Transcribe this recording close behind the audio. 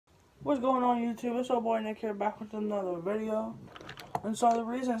What's going on YouTube? It's your boy Nick here back with another video. And so the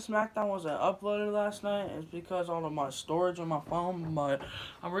reason Smackdown wasn't uploaded last night is because all of my storage on my phone, but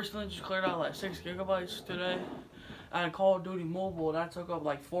I recently just cleared out like 6 gigabytes today. I had Call of Duty Mobile, that took up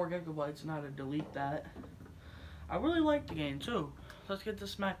like 4 gigabytes and I had to delete that. I really like the game too. Let's get to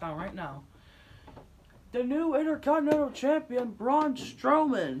Smackdown right now. The new Intercontinental Champion, Braun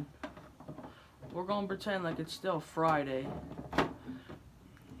Strowman. We're gonna pretend like it's still Friday.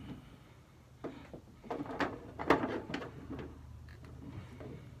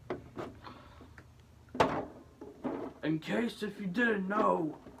 In case if you didn't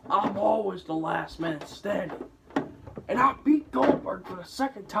know, I'm always the last man standing. And I beat Goldberg for the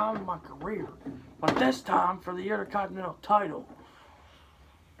second time in my career. But this time for the Intercontinental title.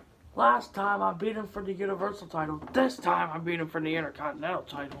 Last time I beat him for the Universal title. This time I beat him for the Intercontinental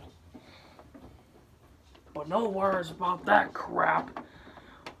title. But no worries about that crap.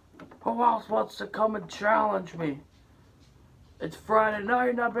 Who else wants to come and challenge me? It's Friday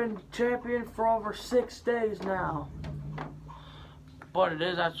night and I've been champion for over 6 days now. But it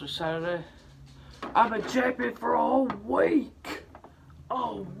is actually Saturday. I've been champion for a whole week.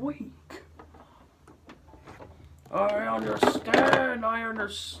 A week. I understand,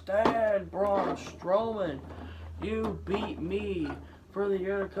 Braun Strowman. You beat me for the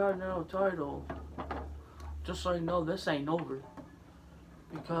Intercontinental title. Just so you know, this ain't over.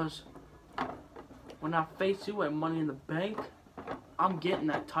 Because when I face you at Money in the Bank, I'm getting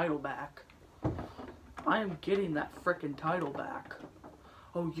that title back. I am getting that frickin' title back.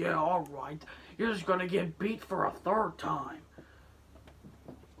 Oh yeah, alright. You're just gonna get beat for a 3rd time.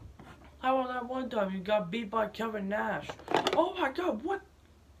 How about that one time you got beat by Kevin Nash? Oh my god, what?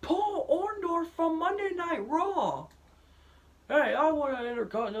 Paul Orndorff from Monday Night Raw. Hey, I want an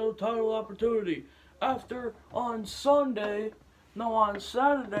Intercontinental title opportunity. After on Saturday,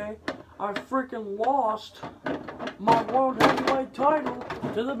 I freaking lost my World Heavyweight title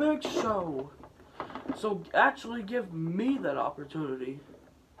to the Big Show. So actually give me that opportunity.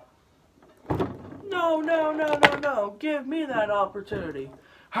 No. Give me that opportunity.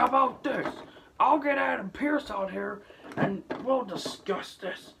 How about this? I'll get Adam Pearce out here and we'll discuss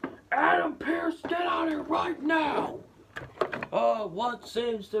this. Adam Pearce, get out here right now. What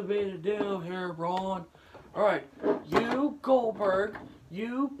seems to be the deal here, Braun? Alright, you, Goldberg,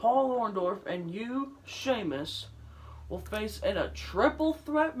 you, Paul Orndorff, and you, Sheamus, will face in a triple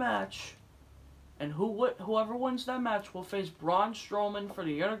threat match. And whoever wins that match will face Braun Strowman for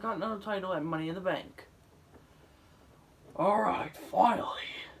the Intercontinental title at Money in the Bank. Alright, finally.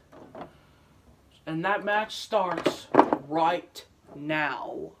 And that match starts right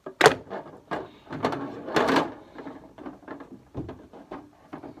now.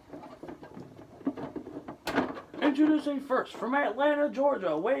 Introducing first, from Atlanta,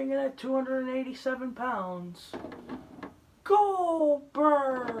 Georgia, weighing in at 287 pounds,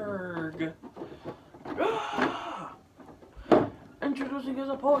 Goldberg. Introducing his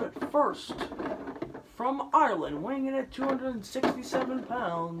opponent first, from Ireland, weighing in at 267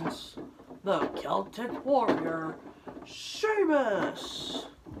 pounds, the Celtic Warrior, Sheamus.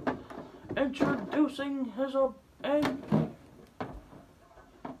 Introducing his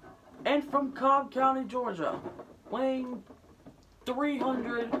and from Cobb County, Georgia, weighing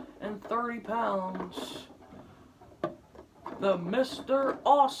 330 pounds, the Mr.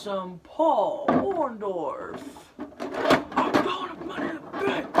 Awesome Paul Orndorff. I'm going to Money in the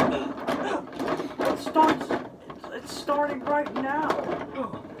Bank. It's starting right now.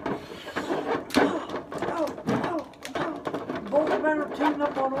 Both men are teaming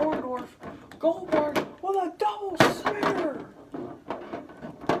up on Orndorff. Goldberg with a double spear.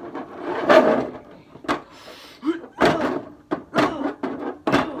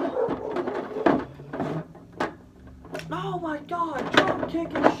 Oh my god, drop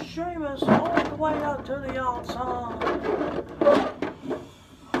kicking Sheamus all the way out to the outside.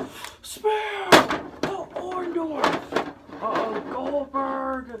 Spear to Orndorff.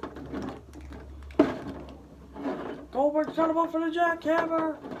 Goldberg. Goldberg's trying to go for the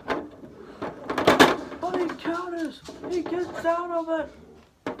jackhammer. But he counters. He gets out of it.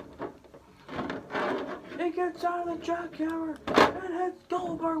 He gets out of the jackhammer and hits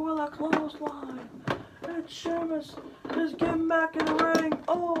Goldberg with a clothesline. And Sheamus is getting back in the ring.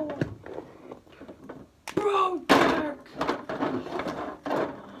 Oh! Bro kick!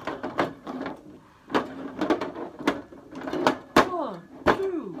 1,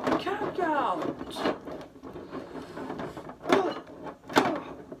 2, kick out!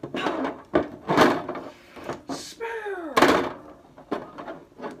 Spear!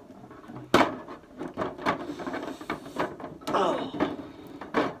 Oh!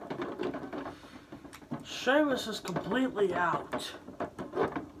 Sheamus is completely out.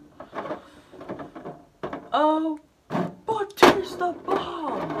 Oh, Batista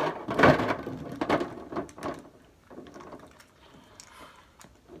bomb!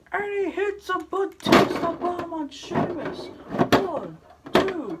 And he hits a Batista bomb on Sheamus. 1,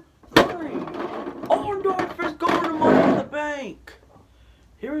 2, 3. Orndorff is going to Money in the Bank.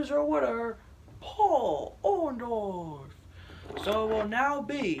 Here's your winner, Paul Orndorff. So it will now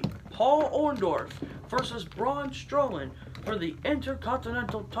be Paul Orndorff versus Braun Strowman for the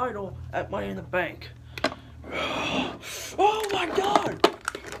Intercontinental title at Money in the Bank. Oh my God!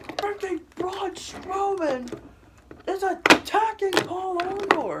 Freaking Braun Strowman is attacking Paul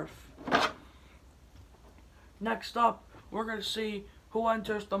Orndorff. Next up, we're going to see who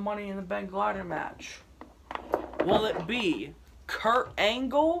enters the Money in the Bank ladder match. Will it be Kurt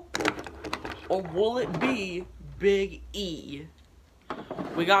Angle or will it be Big E?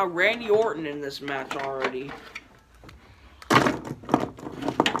 We got Randy Orton in this match already.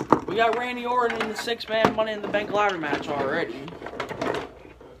 We got Randy Orton in the 6-man Money in the Bank ladder match already.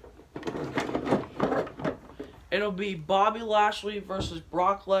 It'll be Bobby Lashley versus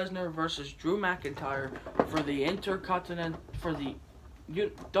Brock Lesnar versus Drew McIntyre for the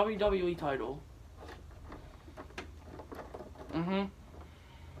WWE title.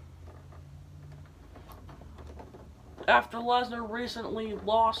 After Lesnar recently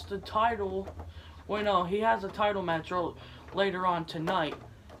lost the title, well, no, he has a title match later on tonight,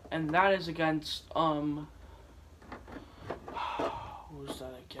 and that is against, who's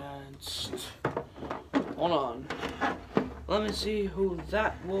that against? Hold on. Let me see who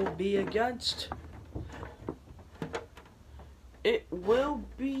that will be against. It will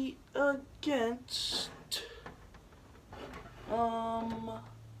be against,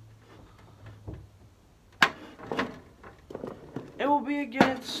 it will be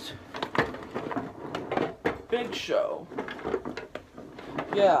against Big Show.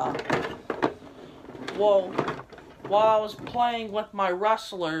 Yeah. Well, while I was playing with my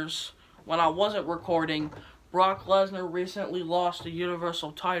wrestlers, when I wasn't recording, Brock Lesnar recently lost the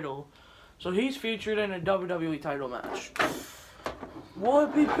Universal title. So he's featured in a WWE title match. Will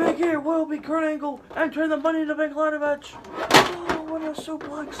it be Big E or will it be Kurt Angle entering the Money in the Bank ladder match? Oh, what a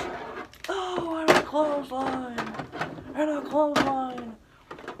suplex. Oh, and a clothesline. And a clothesline.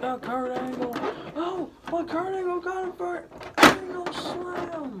 Got Kurt Angle. Oh, but Kurt Angle got him for an Angle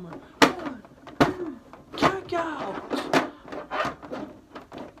Slam. 1, 2, kick out.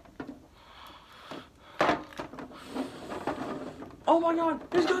 Oh my God,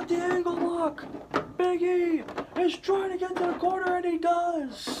 he's got the angle lock. Big E is trying to get to the corner and he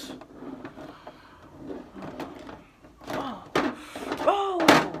does. Oh,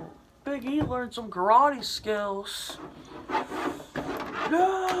 Big E learned some karate skills.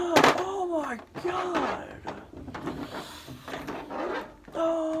 No, oh my God.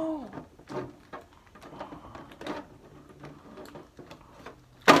 Oh.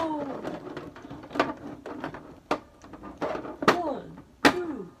 Oh. 1,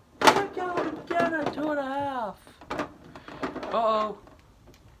 2, kick out again at 2.5. Uh-oh.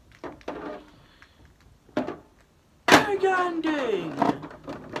 Big ending.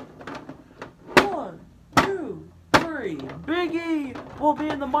 1, 2, 3. Big E will be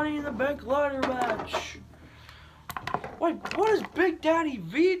in the Money in the Bank ladder match. Wait, what is Big Daddy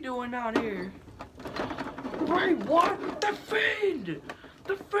V doing out here? Wait, what? The Fiend!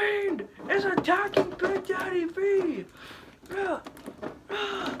 The Fiend is attacking Big Daddy V! The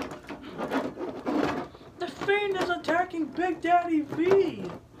Fiend is attacking Big Daddy V!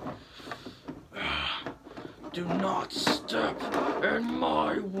 Do not step in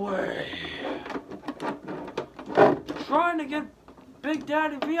my way. Trying to get Big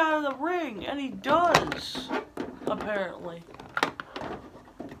Daddy V out of the ring, and he does, apparently.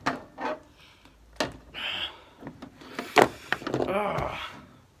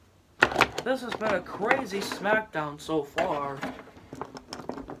 This has been a crazy Smackdown so far.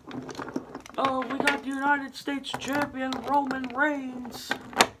 Oh, we got the United States Champion Roman Reigns.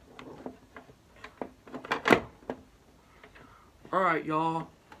 Alright, y'all.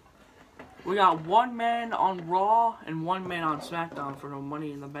 We got 1 man on Raw and 1 man on Smackdown for the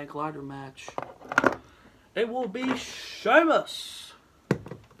Money in the Bank ladder match. It will be Sheamus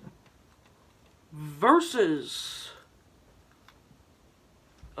versus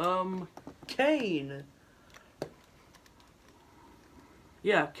Kane.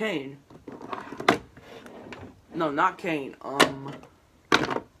 Yeah, Kane. No, not Kane.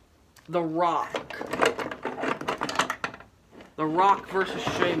 The Rock. The Rock versus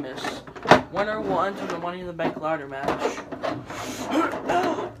Sheamus. Winner will enter the Money in the Bank ladder match.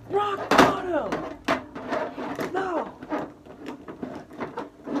 Rock got him!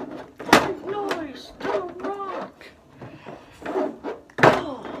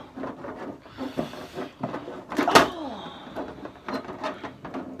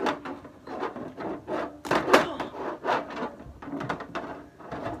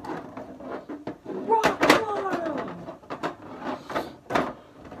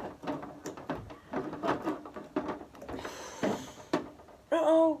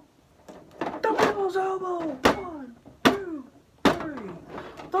 Hell's Elbow. 1, 2, 3.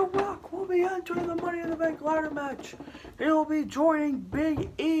 The Rock will be entering the Money in the Bank ladder match. He'll be joining Big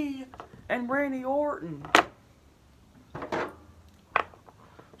E and Randy Orton.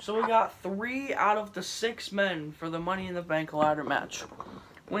 So we got 3 out of the 6 men for the Money in the Bank ladder match.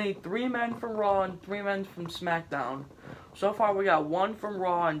 We need 3 men from Raw and 3 men from SmackDown. So far we got 1 from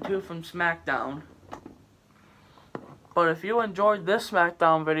Raw and 2 from SmackDown. But if you enjoyed this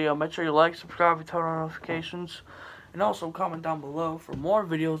SmackDown video, make sure you like, subscribe, and turn on notifications. And also comment down below for more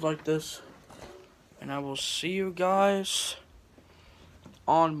videos like this. And I will see you guys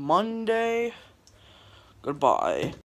on Monday. Goodbye.